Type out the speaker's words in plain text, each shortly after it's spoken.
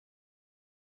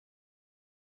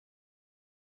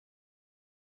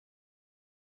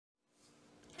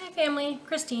family,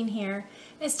 Christine here.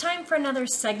 It's time for another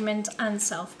segment on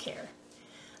self-care.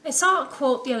 I saw a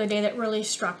quote the other day that really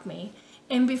struck me,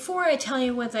 and before I tell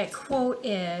you what that quote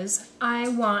is, I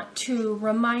want to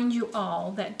remind you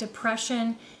all that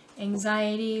depression,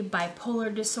 anxiety,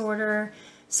 bipolar disorder,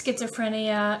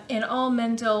 schizophrenia, and all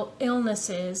mental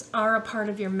illnesses are a part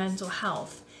of your mental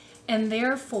health. And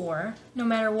therefore, no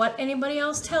matter what anybody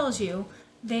else tells you,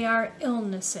 they are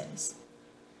illnesses.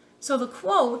 So the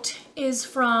quote is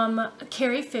from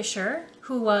Carrie Fisher,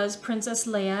 who was Princess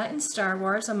Leia in Star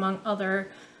Wars, among other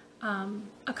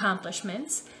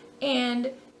accomplishments.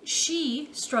 And she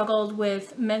struggled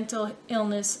with mental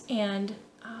illness and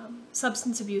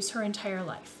substance abuse her entire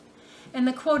life. And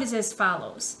the quote is as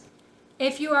follows: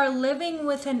 "If you are living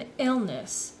with an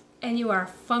illness and you are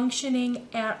functioning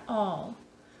at all,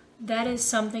 that is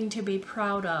something to be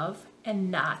proud of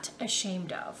and not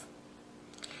ashamed of."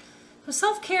 So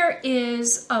self-care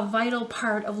is a vital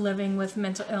part of living with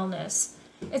mental illness.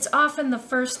 It's often the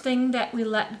first thing that we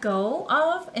let go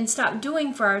of and stop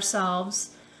doing for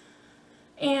ourselves.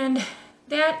 And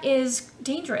that is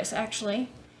dangerous, actually.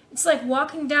 It's like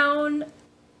walking down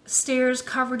stairs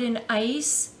covered in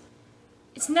ice.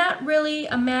 It's not really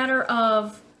a matter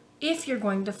of if you're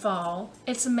going to fall,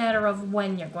 it's a matter of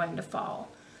when you're going to fall.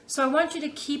 So I want you to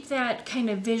keep that kind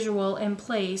of visual in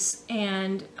place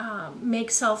and make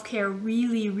self-care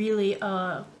really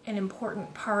an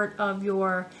important part of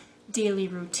your daily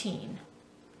routine.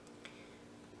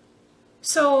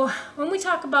 So when we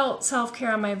talk about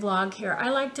self-care on my vlog here, I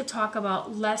like to talk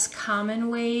about less common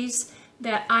ways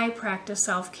that I practice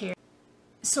self-care.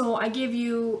 So I give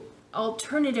you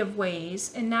alternative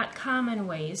ways and not common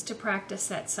ways to practice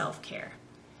that self-care.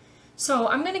 So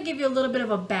I'm going to give you a little bit of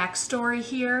a backstory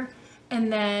here,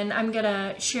 and then I'm going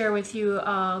to share with you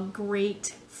a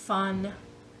great, fun,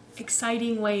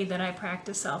 exciting way that I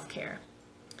practice self-care.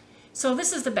 So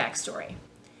this is the backstory.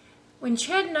 When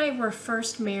Chad and I were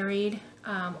first married,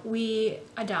 we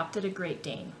adopted a Great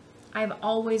Dane. I've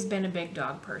always been a big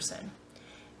dog person.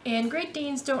 And Great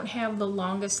Danes don't have the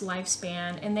longest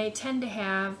lifespan, and they tend to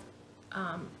have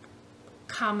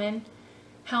common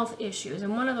health issues.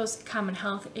 And one of those common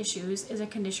health issues is a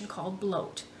condition called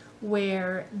bloat,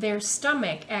 where their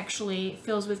stomach actually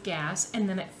fills with gas and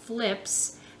then it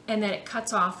flips and then it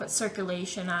cuts off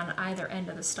circulation on either end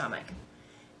of the stomach.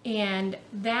 And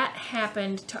that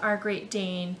happened to our Great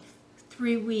Dane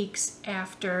 3 weeks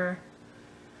after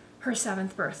her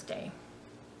 7th birthday.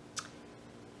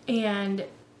 And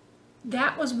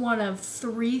that was one of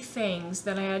 3 things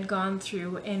that I had gone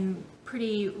through in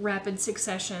pretty rapid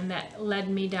succession that led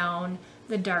me down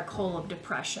the dark hole of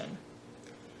depression.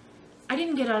 I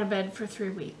didn't get out of bed for 3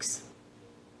 weeks,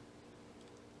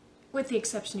 with the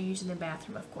exception of using the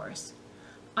bathroom, of course.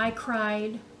 I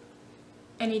cried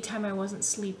anytime I wasn't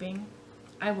sleeping.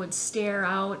 I would stare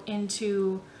out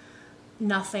into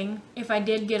nothing. If I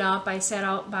did get up, I sat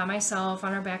out by myself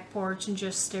on our back porch and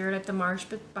just stared at the marsh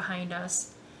behind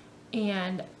us.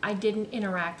 And I didn't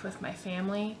interact with my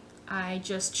family. I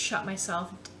just shut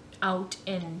myself out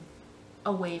and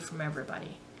away from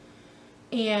everybody.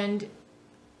 And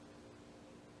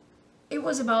it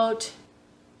was about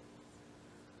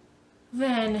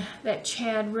then that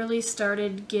Chad really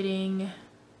started getting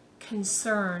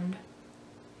concerned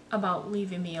about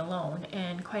leaving me alone.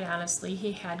 And quite honestly,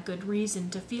 he had good reason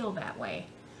to feel that way.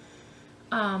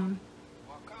 I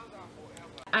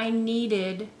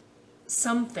needed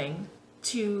something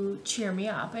to cheer me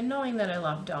up, and knowing that I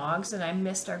love dogs and I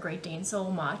missed our Great Dane so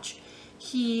much,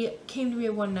 he came to me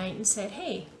one night and said,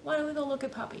 "Hey, why don't we go look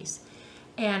at puppies?"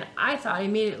 And I thought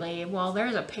immediately, well,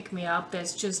 there's a pick-me-up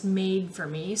that's just made for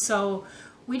me. So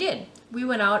we did. We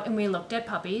went out and we looked at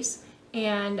puppies,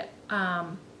 and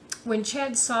when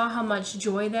Chad saw how much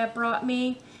joy that brought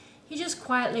me, he just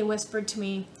quietly whispered to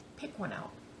me, "Pick one out."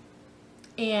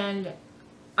 And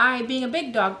I, being a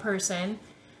big dog person,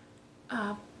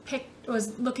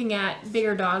 was looking at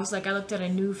bigger dogs. Like I looked at a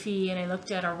Newfie, and I looked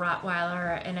at a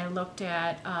Rottweiler, and I looked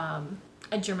at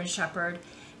a German Shepherd.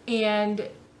 And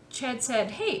Chad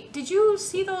said, "Hey, did you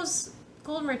see those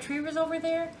golden retrievers over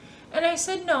there?" And I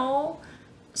said, "No."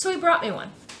 So he brought me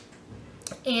one.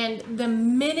 And the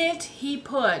minute he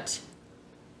put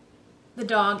the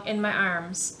dog in my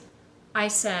arms, I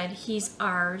said, "He's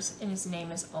ours, and his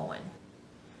name is Owen."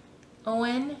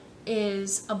 Owen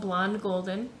is a blonde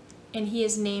golden, and he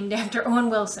is named after Owen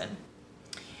Wilson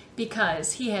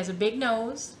because he has a big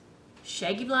nose,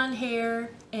 shaggy blonde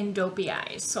hair, and dopey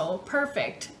eyes. So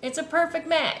perfect. It's a perfect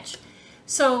match.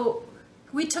 So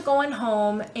we took Owen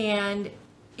home, and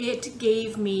it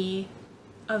gave me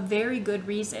a very good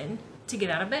reason to get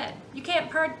out of bed. You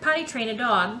can't potty train a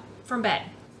dog from bed.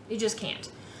 You just can't.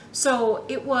 So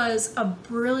it was a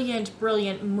brilliant,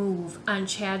 brilliant move on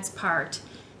Chad's part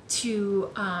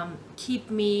to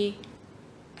keep me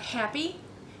happy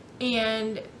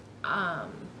and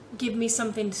give me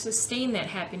something to sustain that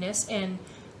happiness. And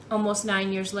almost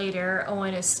 9 years later,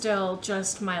 Owen is still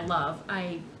just my love.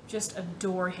 I just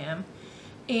adore him.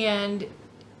 And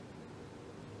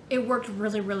it worked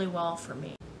really, really well for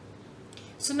me.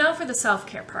 So now for the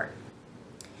self-care part.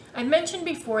 I mentioned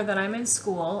before that I'm in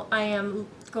school. I am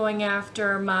going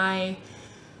after my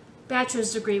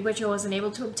bachelor's degree, which I wasn't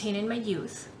able to obtain in my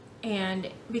youth. And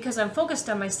because I'm focused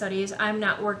on my studies, I'm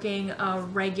not working a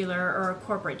regular or a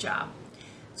corporate job.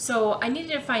 So I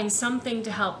needed to find something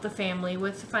to help the family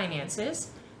with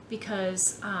finances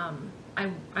because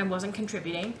I wasn't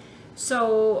contributing.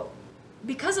 So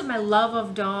because of my love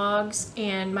of dogs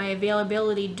and my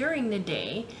availability during the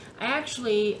day, I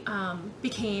actually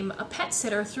became a pet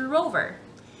sitter through Rover.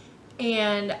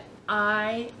 And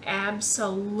I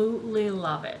absolutely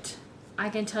love it. I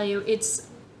can tell you it's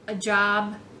a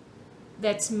job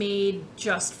that's made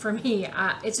just for me.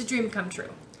 It's a dream come true.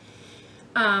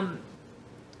 What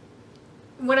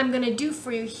I'm going to do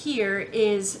for you here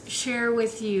is share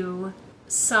with you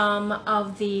some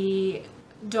of the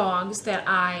dogs that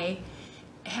I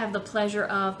have the pleasure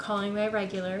of calling my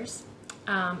regulars.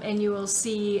 And you will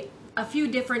see a few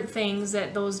different things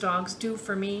that those dogs do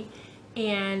for me.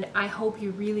 And I hope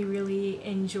you really, really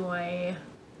enjoy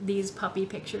these puppy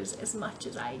pictures as much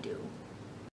as I do.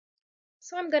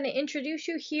 So I'm going to introduce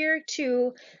you here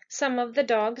to some of the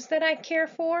dogs that I care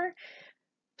for.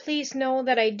 Please know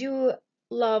that I do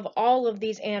love all of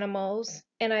these animals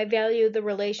and I value the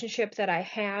relationship that I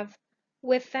have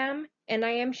with them, and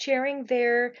I am sharing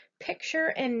their picture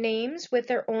and names with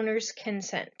their owner's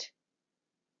consent.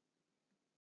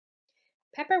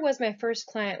 Pepper was my first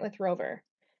client with Rover.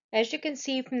 As you can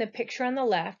see from the picture on the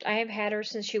left, I have had her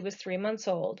since she was 3 months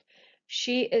old.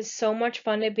 She is so much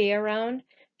fun to be around.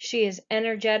 She is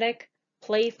energetic,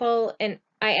 playful, and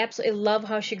I absolutely love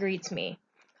how she greets me.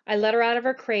 I let her out of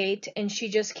her crate and she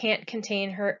just can't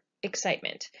contain her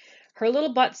excitement. Her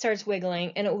little butt starts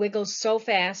wiggling and it wiggles so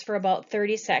fast for about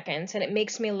 30 seconds and it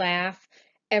makes me laugh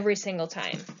every single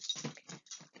time.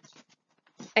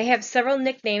 I have several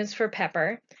nicknames for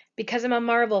Pepper. Because I'm a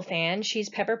Marvel fan, she's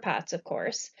Pepper Potts, of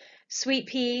course, Sweet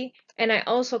Pea, and I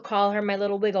also call her my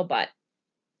little wiggle butt.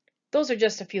 Those are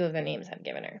just a few of the names I've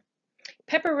given her.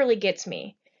 Pepper really gets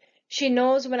me. She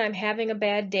knows when I'm having a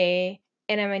bad day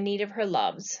and I'm in need of her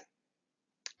loves.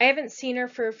 I haven't seen her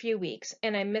for a few weeks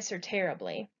and I miss her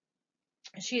terribly.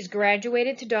 She's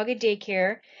graduated to doggy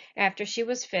daycare after she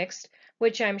was fixed,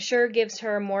 which I'm sure gives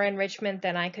her more enrichment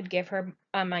than I could give her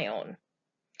on my own.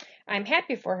 I'm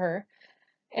happy for her,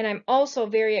 and I'm also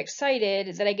very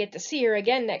excited that I get to see her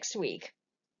again next week.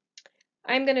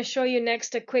 I'm going to show you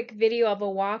next a quick video of a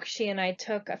walk she and I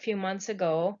took a few months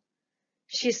ago.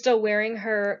 She's still wearing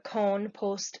her cone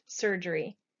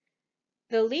post-surgery.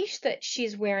 The leash that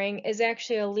she's wearing is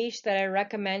actually a leash that I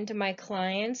recommend to my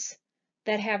clients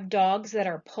that have dogs that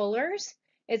are pullers.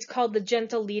 It's called the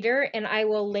Gentle Leader, and I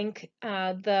will link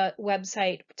the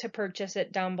website to purchase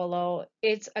it down below.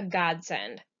 It's a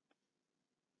godsend.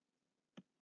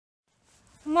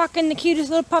 I'm walking the cutest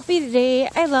little puppy today.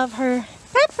 I love her.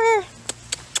 Pepper!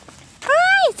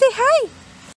 Hi! Say hi!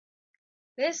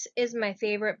 This is my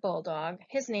favorite bulldog.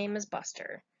 His name is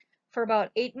Buster. For about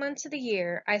 8 months of the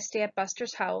year, I stay at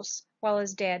Buster's house while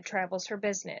his dad travels for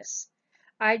business.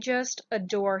 I just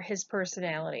adore his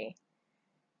personality.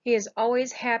 He is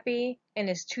always happy, and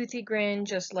his toothy grin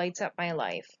just lights up my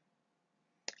life.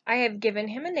 I have given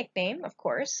him a nickname, of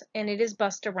course, and it is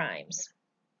Busta Rhymes.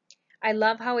 I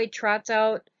love how he trots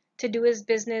out to do his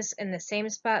business in the same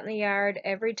spot in the yard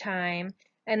every time,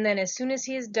 and then as soon as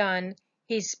he is done,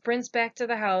 he sprints back to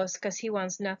the house because he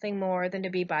wants nothing more than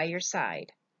to be by your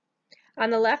side.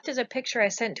 On the left is a picture I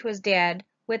sent to his dad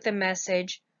with the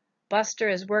message, Buster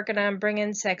is working on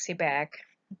bringing sexy back.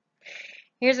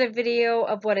 Here's a video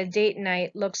of what a date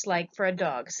night looks like for a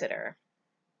dog sitter.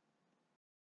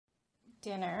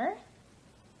 Dinner,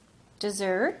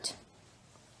 dessert,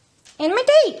 and my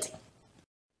date.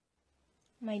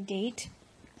 My date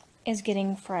is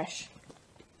getting fresh.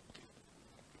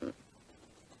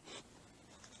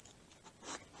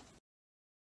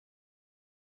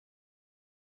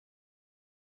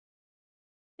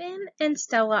 Finn and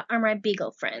Stella are my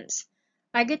beagle friends.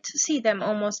 I get to see them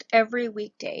almost every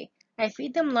weekday. I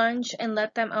feed them lunch and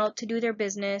let them out to do their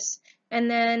business, and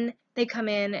then they come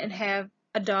in and have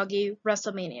a doggy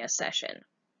WrestleMania session.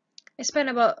 I spend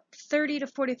about 30 to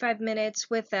 45 minutes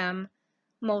with them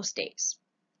most days.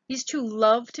 These two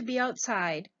love to be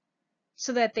outside,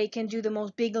 so that they can do the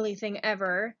most beagly thing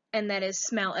ever, and that is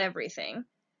smell everything.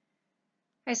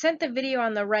 I sent the video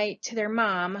on the right to their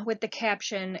mom with the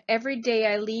caption, "Every day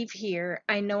I leave here,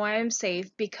 I know I am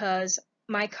safe because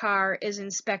my car is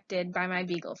inspected by my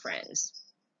beagle friends."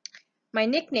 My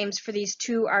nicknames for these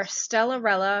two are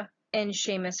Stellarella and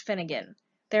Seamus Finnegan.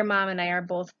 Their mom and I are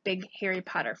both big Harry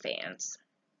Potter fans.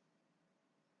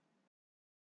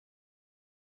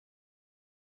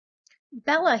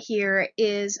 Bella here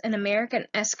is an American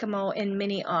Eskimo and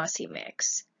Mini Aussie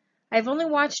mix. I've only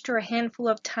watched her a handful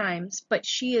of times, but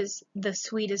she is the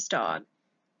sweetest dog.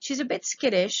 She's a bit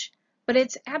skittish, but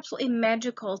it's absolutely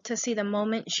magical to see the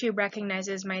moment she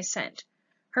recognizes my scent.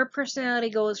 Her personality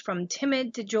goes from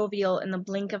timid to jovial in the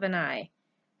blink of an eye.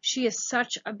 She is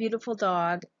such a beautiful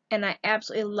dog, and I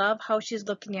absolutely love how she's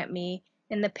looking at me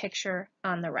in the picture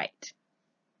on the right.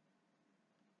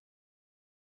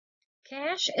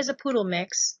 Cash is a poodle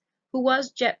mix who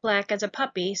was jet black as a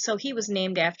puppy, so he was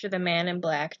named after the man in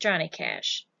black, Johnny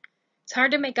Cash. It's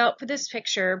hard to make out for this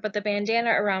picture, but the bandana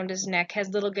around his neck has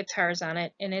little guitars on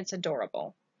it, and it's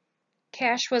adorable.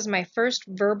 Cash was my first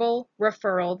verbal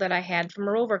referral that I had from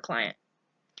a Rover client.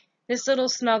 This little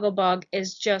snugglebug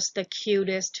is just the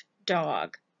cutest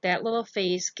dog. That little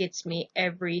face gets me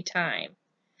every time.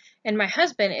 And my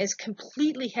husband is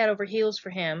completely head over heels for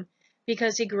him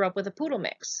because he grew up with a poodle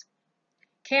mix.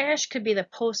 Cash could be the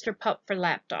poster pup for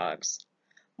lap dogs.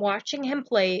 Watching him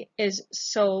play is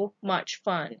so much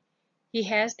fun. He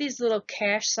has these little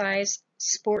Cash-sized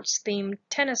sports-themed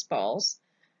tennis balls.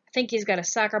 I think he's got a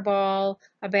soccer ball,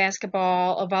 a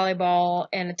basketball, a volleyball,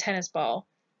 and a tennis ball.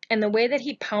 And the way that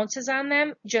he pounces on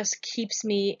them just keeps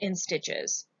me in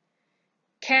stitches.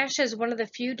 Cash is one of the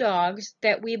few dogs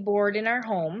that we board in our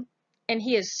home, and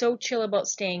he is so chill about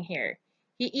staying here.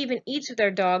 He even eats with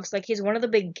our dogs like he's one of the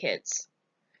big kids.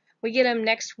 We get him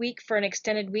next week for an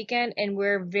extended weekend, and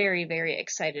we're very, very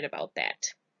excited about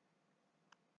that.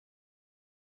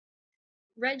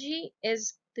 Reggie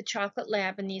is the chocolate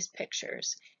lab in these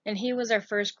pictures, and he was our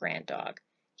first grand dog.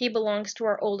 He belongs to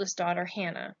our oldest daughter,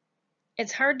 Hannah.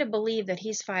 It's hard to believe that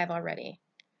he's 5 already.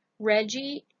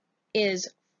 Reggie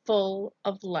is full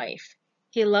of life.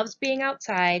 He loves being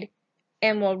outside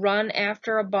and will run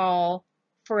after a ball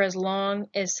for as long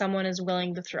as someone is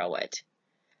willing to throw it.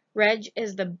 Reg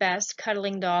is the best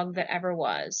cuddling dog that ever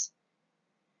was.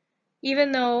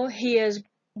 Even though he is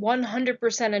 100%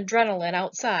 adrenaline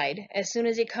outside, as soon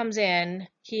as he comes in,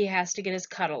 he has to get his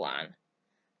cuddle on.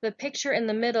 The picture in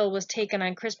the middle was taken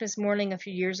on Christmas morning a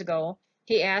few years ago.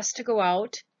 He asked to go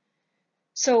out,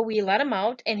 so we let him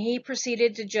out, and he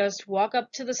proceeded to just walk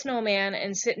up to the snowman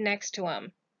and sit next to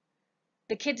him.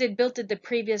 The kids had built it the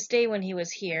previous day when he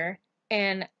was here,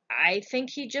 and I think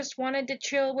he just wanted to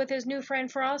chill with his new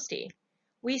friend Frosty.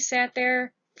 We sat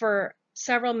there for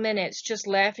several minutes just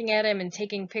laughing at him and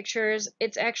taking pictures.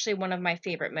 It's actually one of my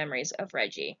favorite memories of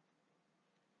Reggie.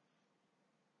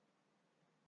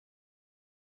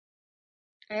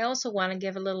 I also want to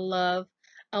give a little love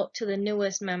out to the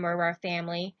newest member of our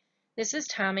family. This is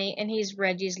Tommy, and he's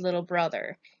Reggie's little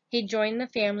brother. He joined the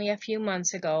family a few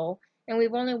months ago, and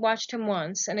we've only watched him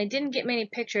once, and I didn't get many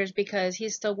pictures because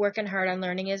he's still working hard on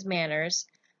learning his manners,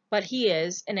 but he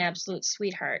is an absolute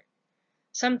sweetheart.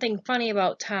 Something funny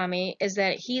about Tommy is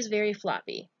that he's very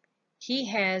floppy. He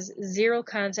has zero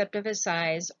concept of his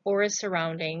size or his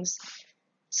surroundings,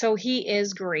 so he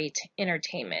is great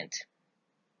entertainment.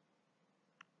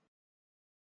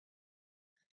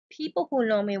 People who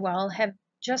know me well have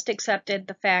just accepted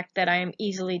the fact that I am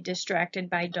easily distracted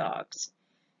by dogs.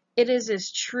 It is as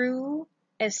true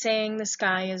as saying the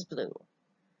sky is blue.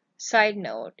 Side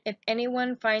note, if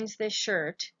anyone finds this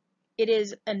shirt, it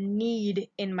is a need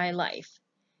in my life.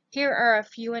 Here are a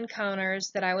few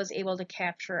encounters that I was able to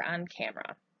capture on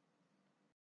camera.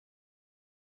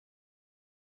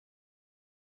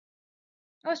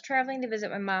 I was traveling to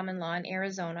visit my mom-in-law in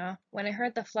Arizona when I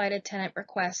heard the flight attendant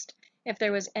request if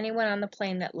there was anyone on the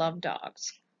plane that loved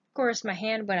dogs. Of course, my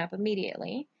hand went up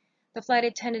immediately. The flight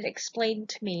attendant explained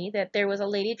to me that there was a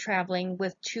lady traveling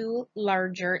with 2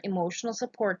 larger emotional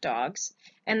support dogs,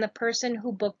 and the person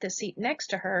who booked the seat next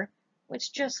to her,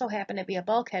 which just so happened to be a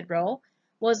bulkhead row,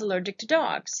 was allergic to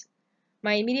dogs.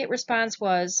 My immediate response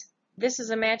was, "This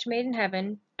is a match made in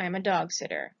heaven. I'm a dog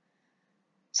sitter."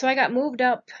 So I got moved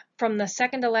up from the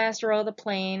second to last row of the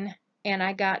plane, and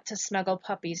I got to snuggle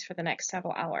puppies for the next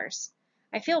several hours.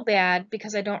 I feel bad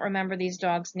because I don't remember these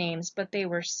dogs' names, but they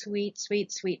were sweet,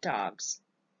 sweet, sweet dogs.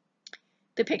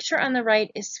 The picture on the right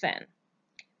is Sven.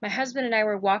 My husband and I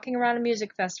were walking around a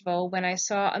music festival when I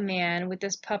saw a man with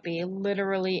this puppy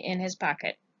literally in his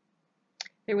pocket.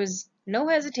 There was no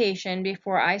hesitation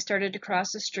before I started to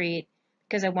cross the street,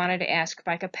 because I wanted to ask if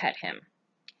I could pet him.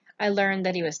 I learned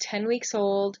that he was 10 weeks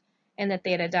old and that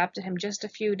they had adopted him just a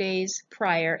few days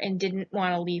prior and didn't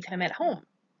want to leave him at home.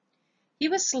 He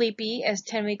was sleepy, as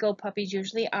 10-week-old puppies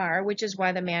usually are, which is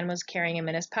why the man was carrying him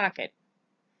in his pocket.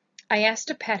 I asked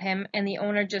to pet him, and the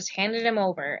owner just handed him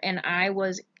over, and I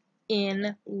was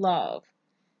in love.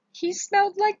 He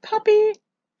smelled like puppy.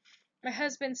 My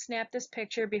husband snapped this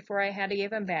picture before I had to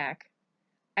give him back.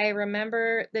 I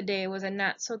remember the day was a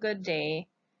not-so-good day,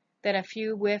 that a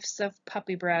few whiffs of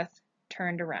puppy breath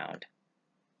turned around.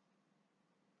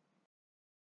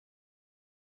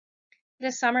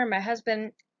 This summer, my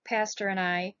husband, pastor, and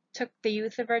I took the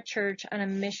youth of our church on a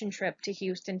mission trip to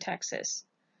Houston, Texas.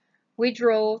 We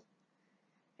drove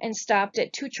and stopped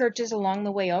at 2 churches along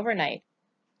the way overnight.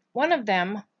 One of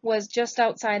them was just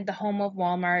outside the home of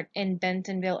Walmart in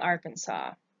Bentonville,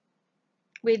 Arkansas.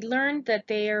 We'd learned that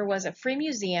there was a free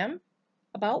museum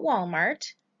about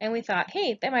Walmart, and we thought,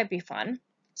 hey, that might be fun.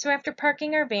 So after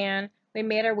parking our van, we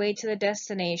made our way to the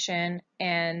destination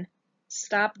and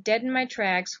stopped dead in my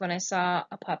tracks when I saw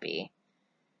a puppy.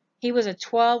 He was a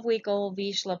 12-week-old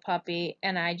Vizsla puppy,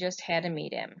 and I just had to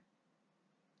meet him.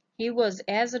 He was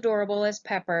as adorable as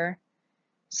Pepper,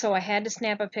 so I had to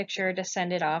snap a picture to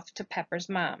send it off to Pepper's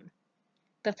mom.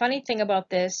 The funny thing about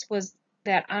this was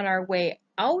that on our way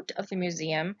out of the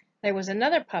museum, there was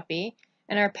another puppy,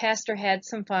 and our pastor had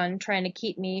some fun trying to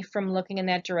keep me from looking in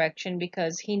that direction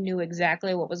because he knew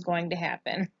exactly what was going to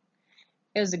happen.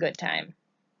 It was a good time.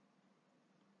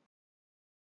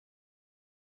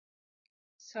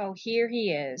 So here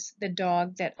he is, the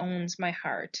dog that owns my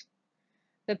heart.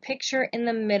 The picture in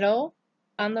the middle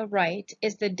on the right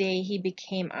is the day he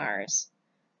became ours.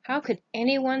 How could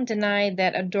anyone deny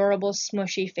that adorable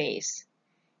smushy face?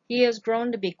 He has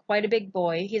grown to be quite a big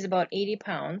boy. He's about 80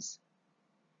 pounds.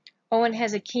 Owen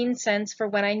has a keen sense for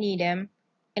when I need him,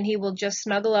 and he will just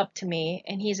snuggle up to me,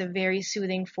 and he's a very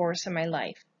soothing force in my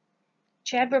life.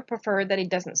 Chad would prefer that he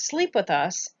doesn't sleep with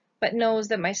us, but knows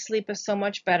that my sleep is so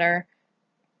much better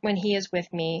when he is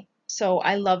with me, so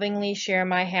I lovingly share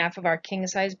my half of our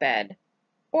king-size bed,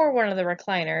 or one of the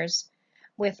recliners,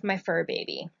 with my fur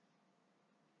baby.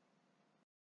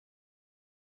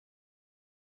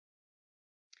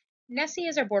 Nessie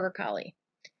is our border collie.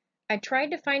 I tried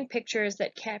to find pictures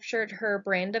that captured her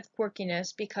brand of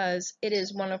quirkiness because it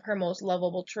is one of her most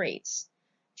lovable traits.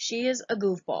 She is a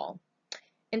goofball.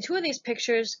 In 2 of these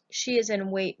pictures, she is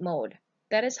in wait mode.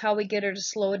 That is how we get her to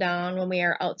slow down when we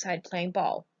are outside playing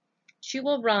ball. She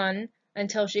will run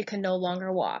until she can no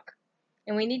longer walk.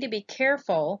 And we need to be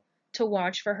careful to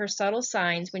watch for her subtle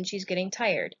signs when she's getting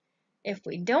tired. If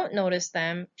we don't notice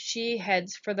them, she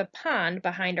heads for the pond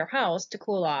behind our house to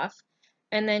cool off,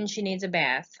 and then she needs a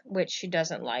bath, which she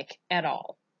doesn't like at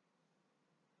all.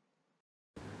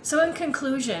 So in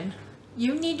conclusion,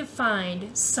 you need to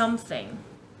find something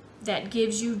that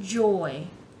gives you joy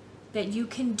that you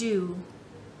can do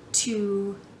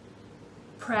to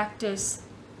practice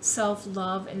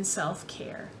self-love and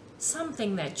self-care.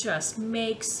 Something that just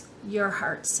makes your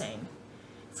heart sing.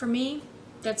 For me,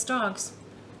 that's dogs.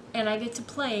 And I get to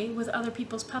play with other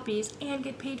people's puppies and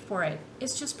get paid for it.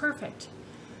 It's just perfect.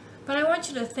 But I want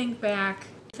you to think back,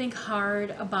 think hard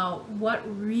about what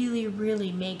really,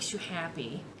 really makes you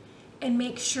happy, and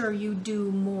make sure you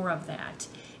do more of that.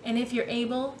 And if you're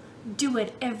able, do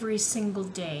it every single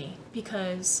day,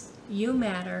 because you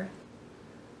matter,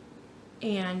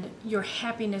 and your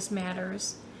happiness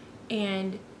matters,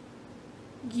 and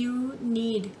you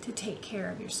need to take care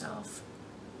of yourself,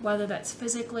 whether that's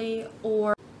physically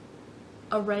or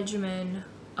a regimen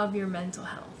of your mental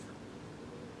health.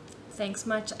 Thanks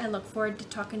much. I look forward to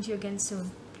talking to you again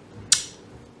soon.